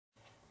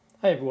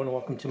Hi everyone,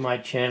 welcome to my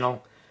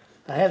channel.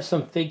 I have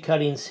some fig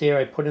cuttings here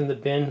I put in the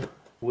bin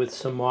with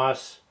some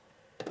moss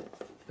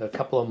a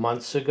couple of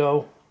months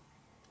ago,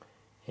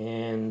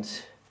 and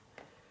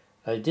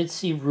I did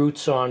see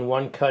roots on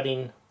one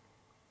cutting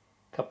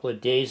a couple of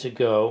days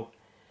ago,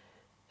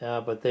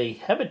 but they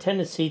have a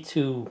tendency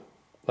to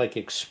like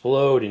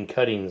explode in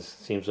cuttings,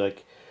 seems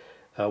like,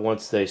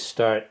 once they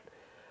start,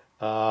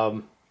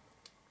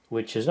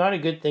 which is not a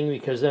good thing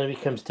because then it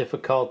becomes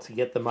difficult to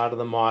get them out of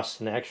the moss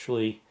and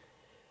actually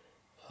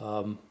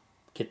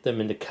get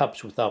them into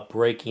cups without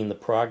breaking the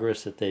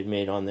progress that they've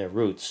made on their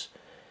roots.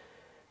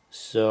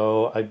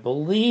 So I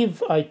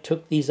believe I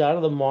took these out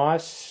of the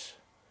moss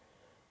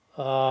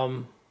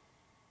and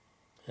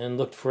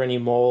looked for any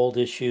mold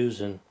issues,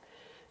 and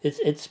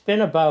it's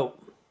been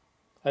about,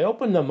 I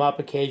open them up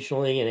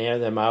occasionally and air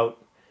them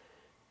out,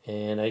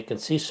 and I can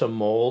see some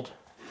mold,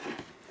 a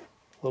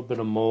little bit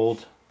of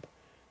mold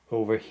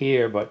over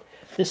here, but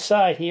this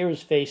side here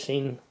is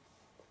facing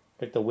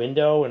like the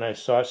window, and I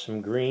saw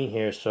some green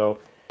here, so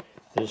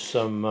there's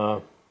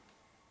some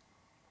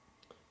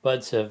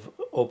buds have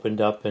opened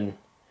up in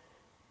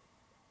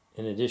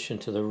addition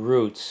to the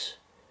roots.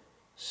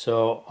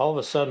 So all of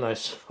a sudden I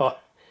saw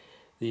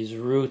these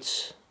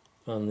roots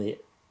on the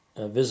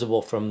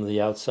visible from the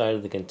outside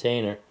of the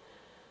container.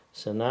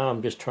 So now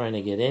I'm just trying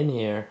to get in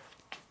here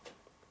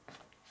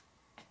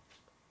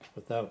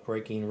without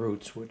breaking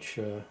roots, which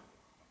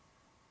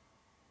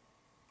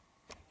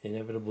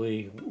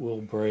inevitably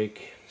will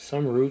break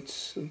some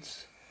roots.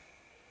 Let's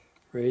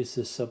raise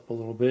this up a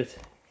little bit,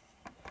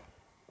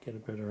 get a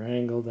better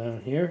angle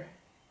down here.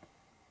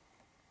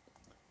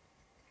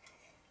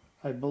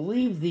 I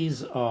believe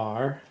these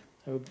are,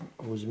 I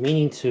was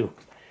meaning to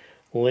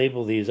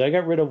label these. I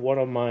got rid of one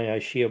of my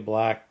Ischia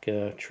black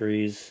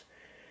trees,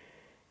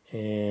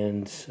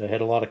 and I had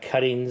a lot of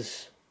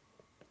cuttings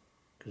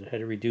because I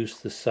had to reduce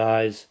the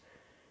size,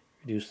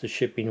 reduce the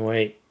shipping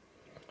weight.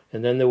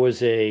 And then there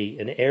was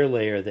an air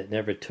layer that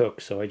never took,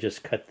 so I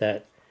just cut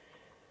that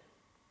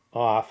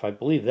off. I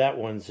believe that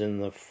one's in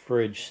the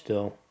fridge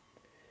still.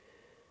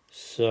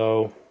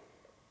 So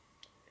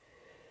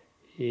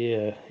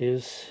yeah,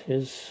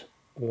 here's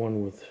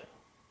one with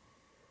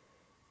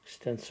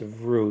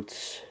extensive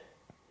roots.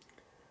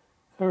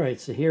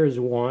 Alright, so here's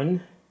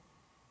one.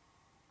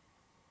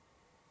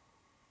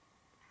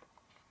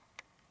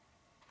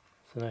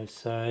 It's a nice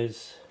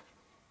size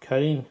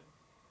cutting.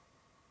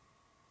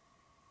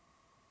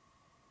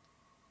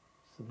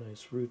 Some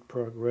nice root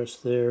progress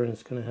there, and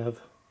it's going to have,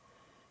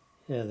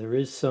 yeah, there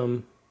is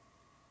some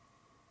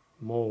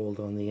mold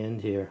on the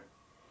end here,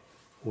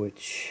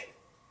 which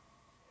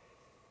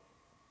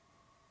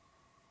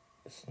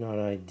is not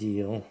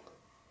ideal.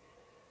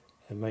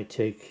 I might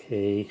take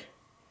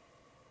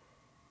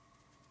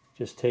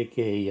just take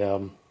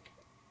a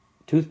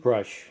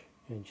toothbrush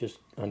and just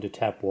under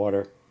tap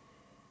water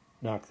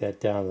knock that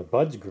down. The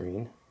bud's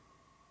green.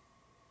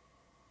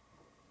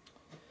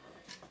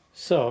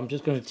 So I'm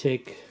just going to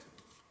take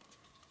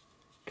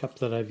a cup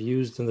that I've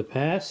used in the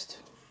past.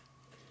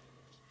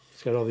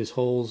 It's got all these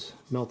holes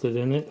melted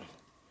in it,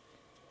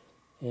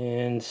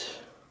 and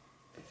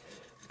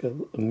got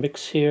a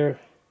mix here.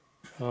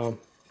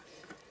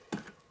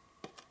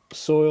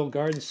 Soil,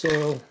 garden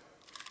soil,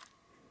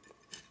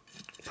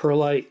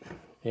 perlite,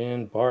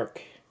 and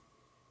bark.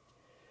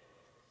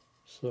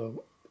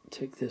 So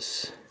take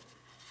this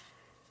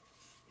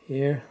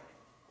here.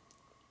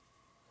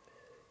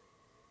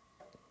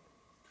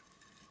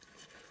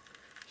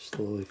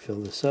 Slowly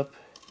fill this up.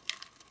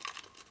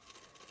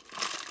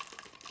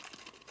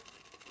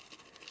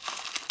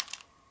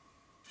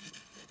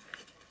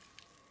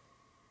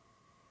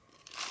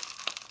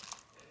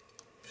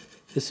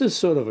 This is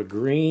sort of a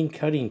green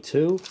cutting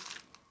too.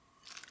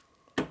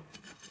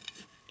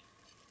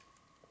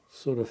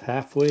 Sort of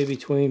halfway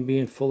between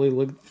being fully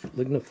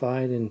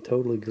lignified and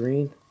totally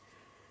green.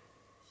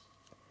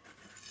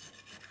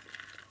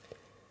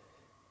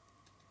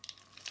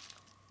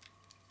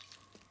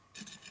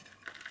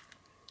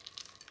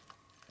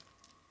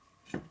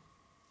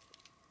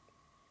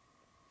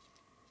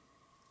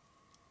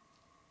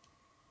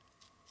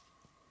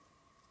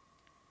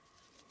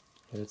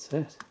 That's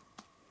that.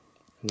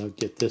 And I'll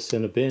get this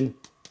in a bin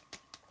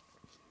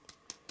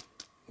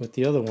with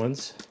the other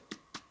ones.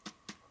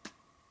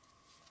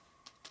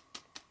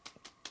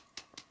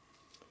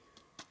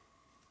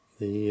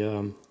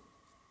 The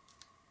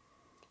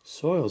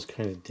soil's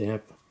kind of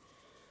damp.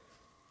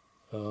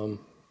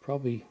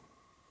 Probably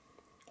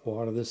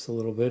water this a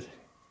little bit.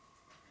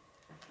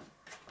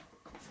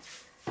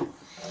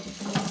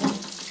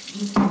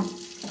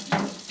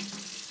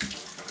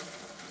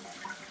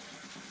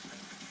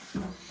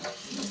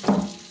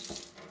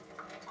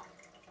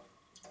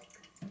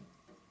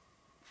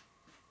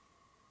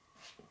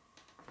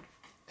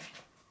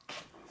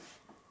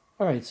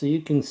 Alright, so you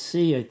can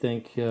see, I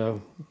think,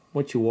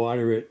 once you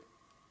water it,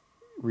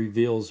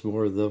 reveals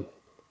more of the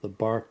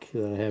bark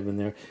that I have in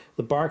there.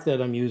 The bark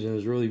that I'm using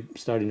is really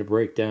starting to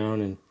break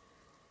down, and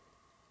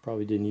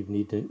probably didn't even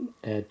need to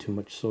add too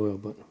much soil,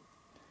 but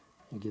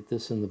I'll get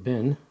this in the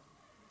bin.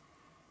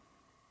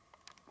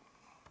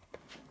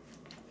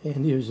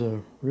 And here's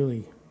a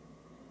really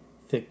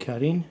thick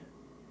cutting.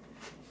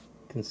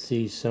 You can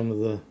see some of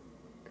the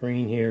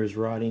green here is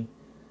rotting.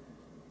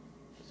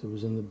 So it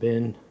was in the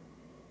bin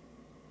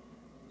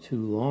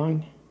too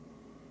long.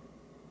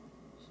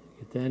 So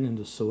get that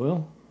into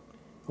soil.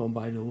 Oh,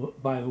 by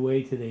the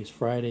way, today's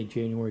Friday,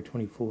 January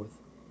 24th.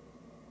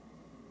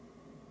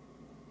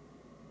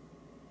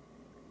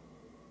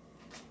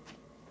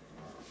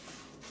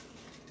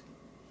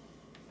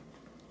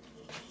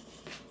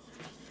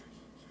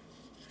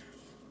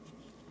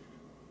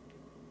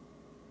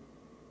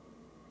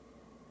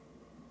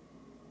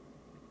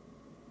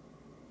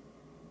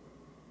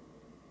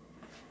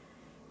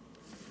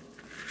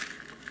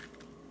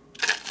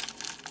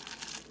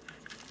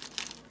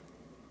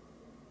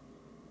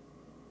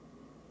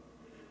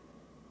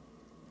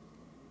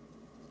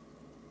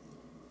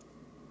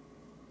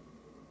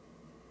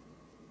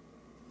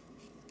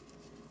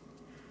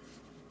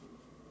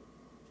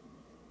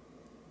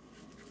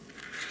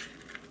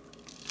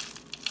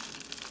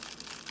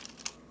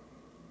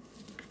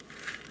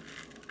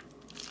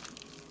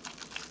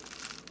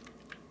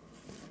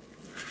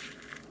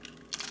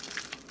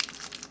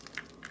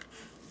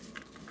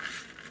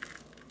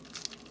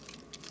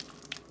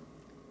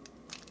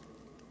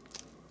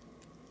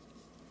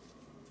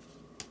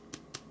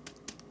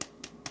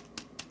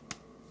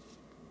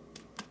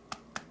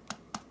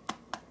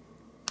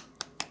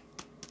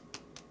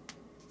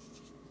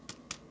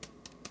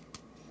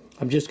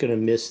 I'm just going to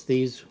mist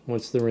these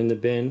once they're in the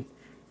bin.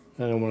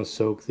 I don't want to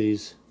soak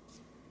these.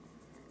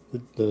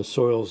 The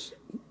soil's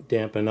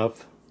damp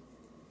enough.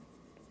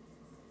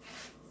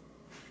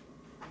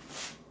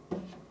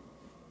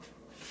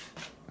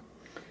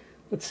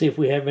 Let's see if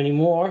we have any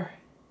more.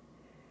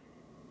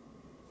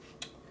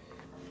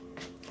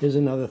 Here's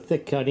another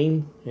thick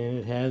cutting, and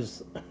it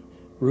has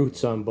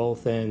roots on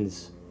both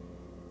ends.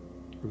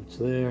 Roots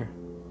there,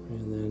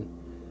 and then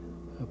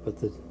up at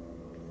the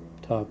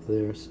top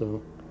there,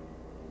 so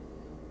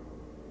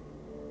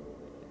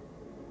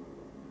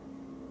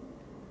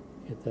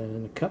get that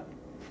in a cup.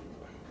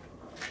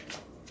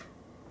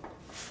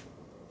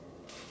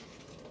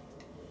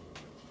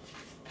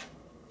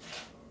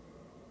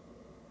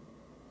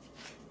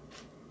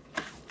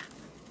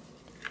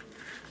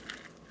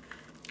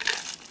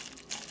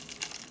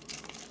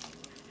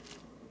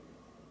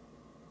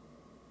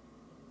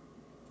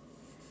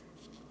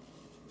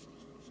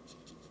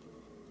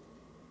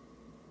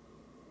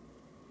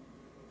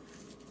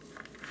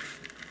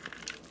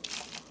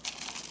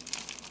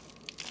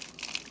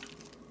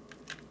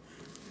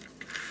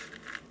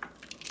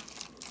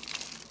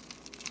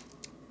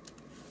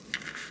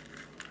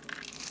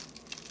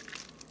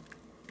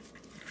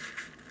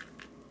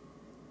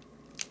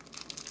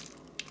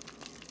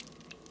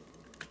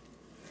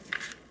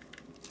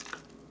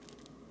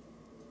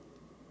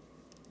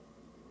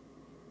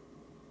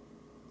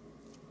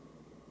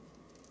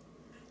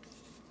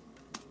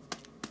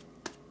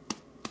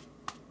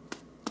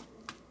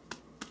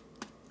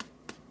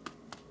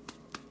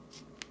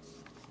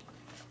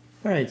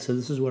 Alright, so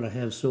this is what I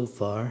have so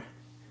far.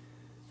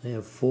 I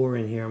have 4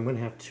 in here. I'm going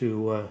to have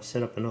to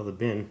set up another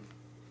bin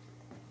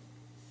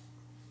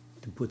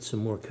to put some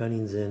more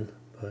cuttings in,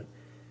 but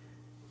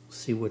we'll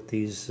see what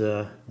these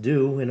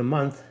do in a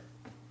month.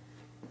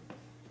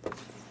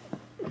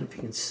 If you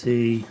can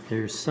see,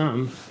 there's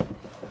some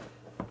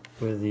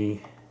where there's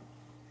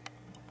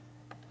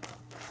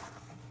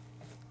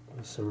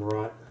some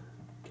rot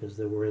because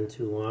they were in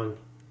too long,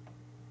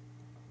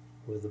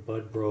 where the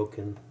bud broke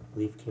and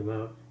leaf came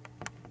out.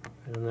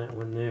 Right on that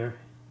one there.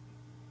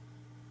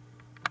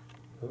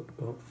 Oh,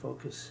 won't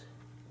focus.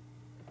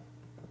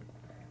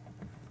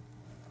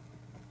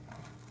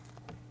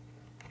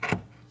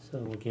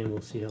 So again,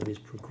 we'll see how these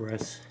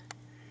progress.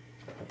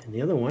 And the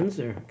other ones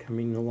are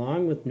coming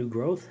along with new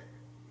growth.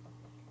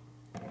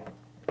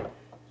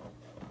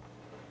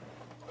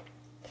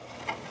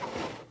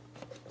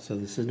 So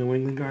this is New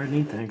England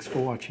Gardening. Thanks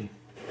for watching.